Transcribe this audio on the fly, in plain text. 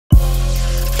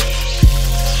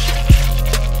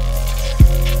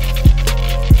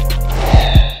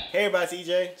Hey everybody, it's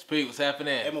EJ. It's Pete, what's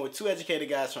happening? Hey man, we're two educated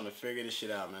guys trying to figure this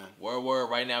shit out, man. Word.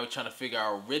 Right now we're trying to figure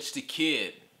out Rich the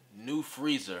Kid, new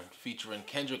Freezer, featuring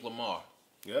Kendrick Lamar.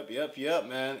 Yep,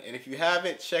 man. And if you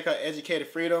haven't, check out Educated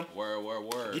Freedom.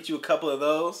 Word. Get you a couple of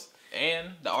those. And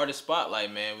the artist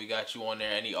spotlight, man. We got you on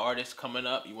there. Any artists coming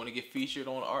up, you want to get featured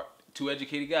on Two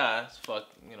Educated Guys. Fuck,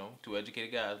 Two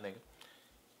Educated Guys, nigga.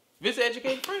 Visit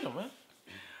Educated Freedom, man.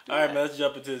 Alright, man, let's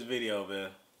jump into this video,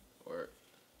 man. Word.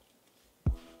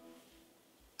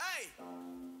 Hey,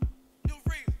 new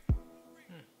Freezer.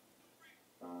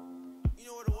 You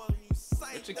know what it was when you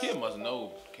sang? Rich the Kid must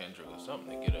know Kendrick or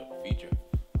something to get a feature.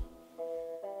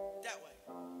 That way.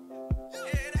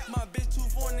 Yeah, that my bitch too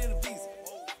foreign in the visa.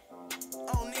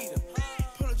 I don't need her.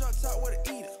 Pull a drop top with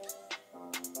an eater.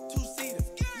 Two-seater.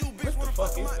 New bitch wanna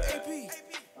fuck my AP.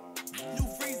 New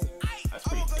Freezer. That's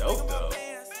pretty dope, though.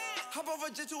 Hop over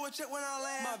jet to a check when I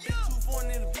land. My bitch too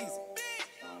foreign in the visa.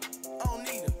 I don't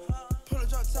need her. Pull a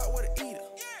drop top with an eater.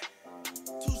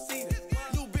 Two-seater.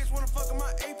 New bitch wanna fuck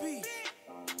my AP.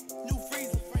 New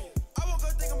Freezer. I woke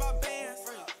up thinking about bands.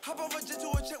 Hop over jet to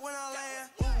a check when I land.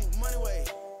 Ooh, money way.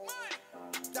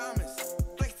 Diamonds.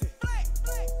 Flexed it.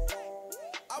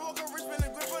 I woke up rich with a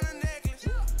grip on the necklace.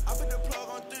 I put the plug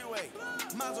on three-way.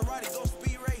 Maserati go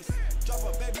speed race. Drop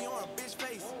a baby on a bitch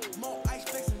face. More ice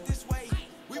flexing this way.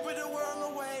 We put the world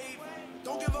on the wave.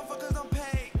 Don't give a fuck cause I'm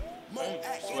paid. More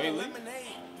action than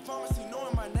lemonade. Pharmacy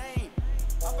knowing my name.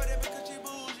 I bet that bitch cause she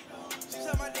bougie. She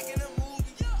said my dick in a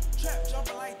movie. Trap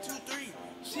jumping like 2-3.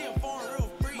 She a foreign real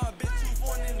free. My bitch too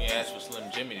foreign in the He asked for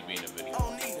Slim Jimmy to be in the video. I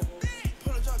don't need her.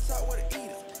 Pull a drop top with an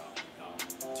eater.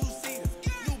 Two-seater.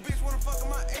 New bitch wanna fuck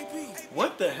my AP.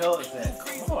 What the hell is that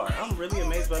car? I'm really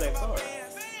amazed by that car.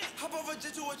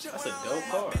 That's a dope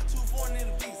car.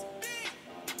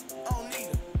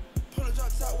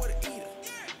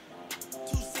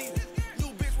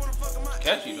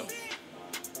 Catchy though.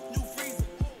 New Freezer.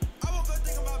 I woke up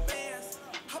thinking about bands.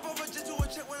 Hop over jet to a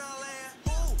check when I land.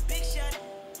 Ooh, big shot.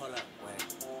 Hold up,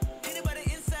 wait. Anybody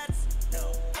inside?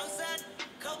 No. Outside?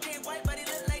 Cocaine white body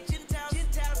look like gin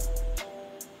towels.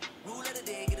 Rule of the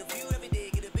day, get a view every day.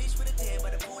 Get a bitch with a tan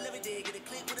by the pool every day. Get a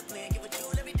click with a plan, give a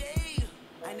jewel every day.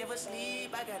 I never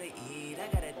sleep, I gotta eat, I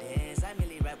gotta dance. I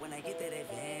merely rap when I get that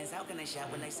advance. How can I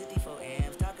shop when I 64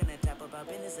 amps? Talking to top about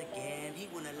business again. He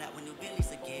want a lot when new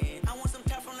Billy's again. I want some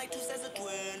top from like two sets of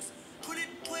twins.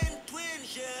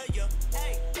 Twins, yeah.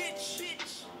 Hey,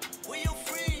 bitch, where your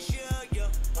friends, yeah.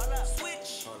 Hold up,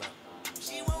 switch. Hold up.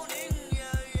 She won't in,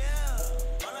 yeah.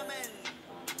 Parliament,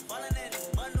 falling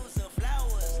in bundles of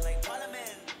flowers like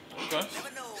Parliament. Okay.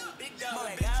 Never know, big dog my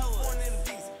like ours.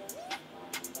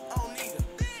 I don't need her.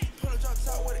 Pull a drop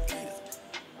top with an eater.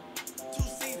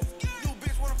 Two-seater. New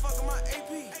bitch wanna fuck my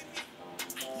AP.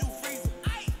 New Freezer.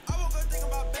 I woke up thinking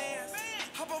about bands.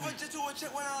 Hop over jet to a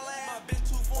check when I land. My bitch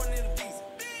too foreign in the visa.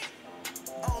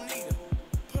 I don't need her.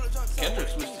 Pull a drop top. Kendrick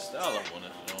switched his style up on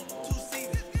this.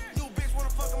 Two-seater. New bitch wanna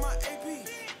fuck my AP.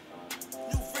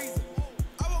 New Freezer.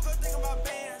 I woke up thinking about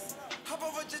bands. Hop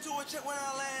over jet to a check when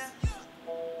I land.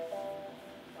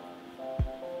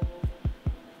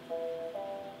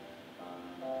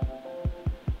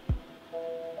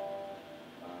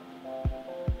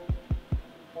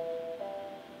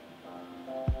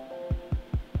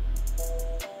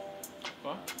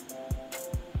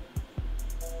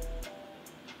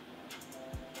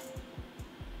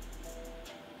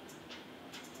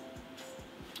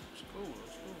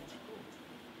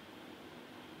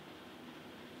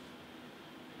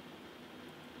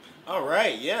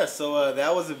 Alright, yeah, so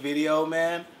that was a video,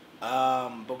 man.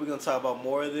 But we're gonna talk about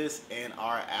more of this in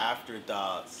our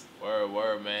afterthoughts.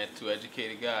 Word, man. Two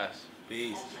Educated Guys.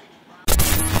 Peace.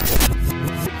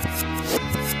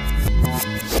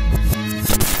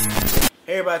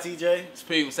 Hey everybody, it's EJ. It's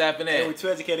Pete, what's happening? Hey, we're two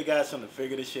educated guys trying to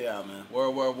figure this shit out, man.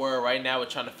 Word. Right now we're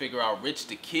trying to figure out Rich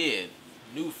the Kid,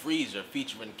 new Freezer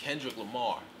featuring Kendrick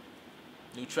Lamar.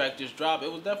 New track just dropped.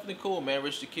 It was definitely cool, man.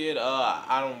 Rich the Kid.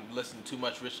 I don't listen too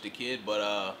much Rich the Kid,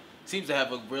 but seems to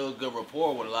have a real good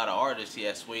rapport with a lot of artists. He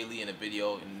has Sway Lee in the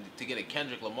video, and to get a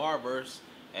Kendrick Lamar verse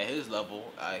at his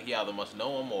level, he either must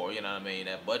know him or, you know what I mean,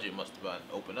 that budget must have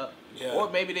opened up. Yeah. Or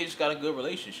maybe they just got a good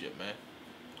relationship, man.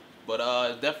 But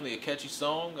it's definitely a catchy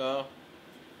song.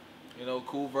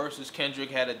 Cool verses.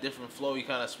 Kendrick had a different flow. He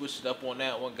kind of switched it up on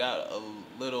that one. Got a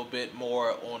little bit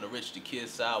more on the Rich the Kid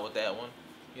side with that one.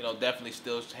 Definitely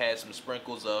still had some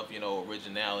sprinkles of,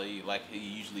 originality like he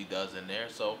usually does in there.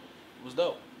 So it was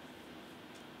dope.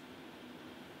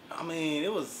 I mean,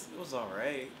 it was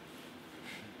alright.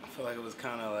 I feel like it was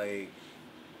kind of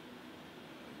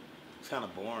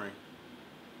boring.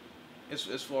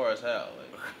 As far as how,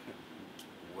 like,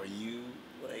 Were you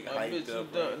like Like, bitch, hyped up.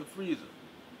 he's done in the freezer.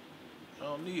 I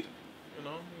don't need him. You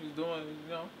know, he's doing, you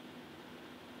know.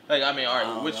 Like, I mean, all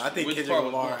right, which I think which Kendrick part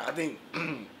was Lamar. good? I think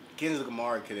Kendrick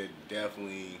Lamar could have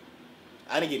definitely.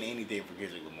 I didn't get anything from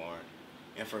Kendrick Lamar,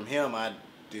 and from him, I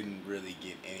didn't really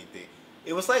get anything.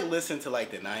 It was like listening to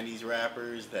like the '90s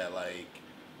rappers that like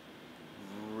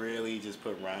really just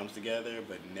put rhymes together,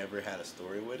 but never had a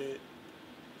story with it.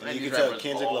 And you can tell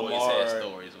Kendrick Lamar had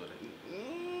stories with it.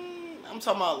 I'm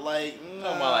talking about like. Talking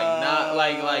about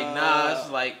like Nas,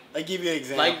 like give you an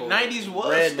example. Like 90s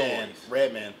was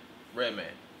Redman. Redman.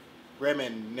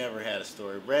 Redman never had a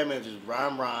story. Redman just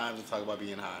rhymes and talk about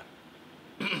being high.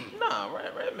 Nah,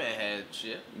 Redman had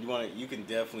shit. You can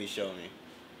definitely show me.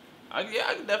 I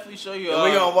can definitely show you. And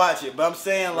we gonna watch it, but I'm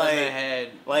saying Redman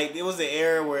like it was an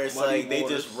era where it's Muddy like they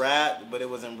Waters. just rapped, but it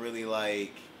wasn't really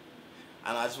like.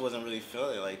 I just wasn't really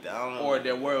feeling it like that. I don't know. Or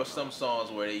there were some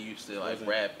songs where they used to like Wasn't-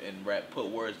 rap, put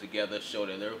words together, show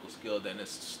their lyrical skill. Then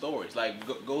it's stories. Like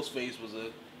Ghostface was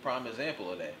a prime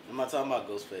example of that. I'm not talking about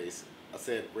Ghostface. I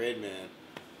said Redman.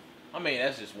 I mean,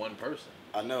 that's just one person.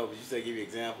 I know, but you said give you an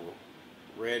example.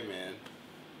 Redman.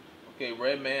 Okay,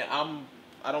 Redman.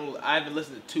 I haven't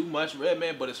listened to too much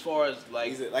Redman, but as far as like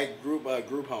He's like group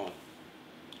home.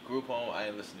 Group Home, I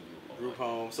didn't listen to Group Home. Group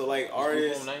home. So like Was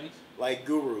artists Group Home 90s? like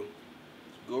Guru.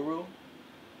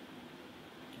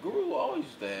 Guru always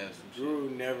used to have some shit. Guru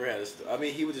never had a story. I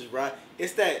mean, he would just rhyme.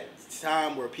 It's that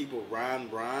time where people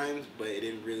rhymed rhymes, but it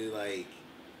didn't really like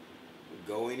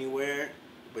go anywhere.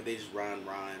 But they just rhymed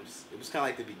rhymes. It was kind of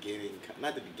like the beginning,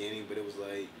 not the beginning, but it was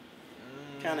like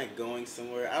kind of going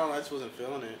somewhere. I don't know. I just wasn't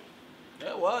feeling it.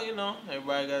 Yeah, well, you know,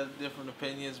 everybody got different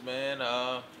opinions, man.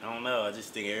 I don't know. I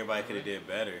just think everybody could have did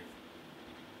better.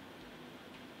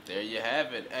 There you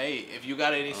have it. Hey, if you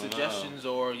got any I don't suggestions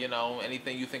or, you know,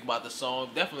 anything you think about the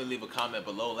song, definitely leave a comment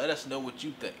below. Let us know what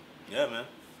you think. Yeah, man.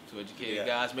 To Educated Yeah.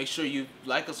 Guys, make sure you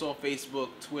like us on Facebook,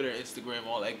 Twitter, Instagram,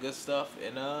 all that good stuff.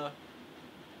 And,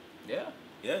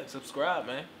 Yeah. subscribe,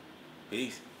 man.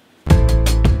 Peace.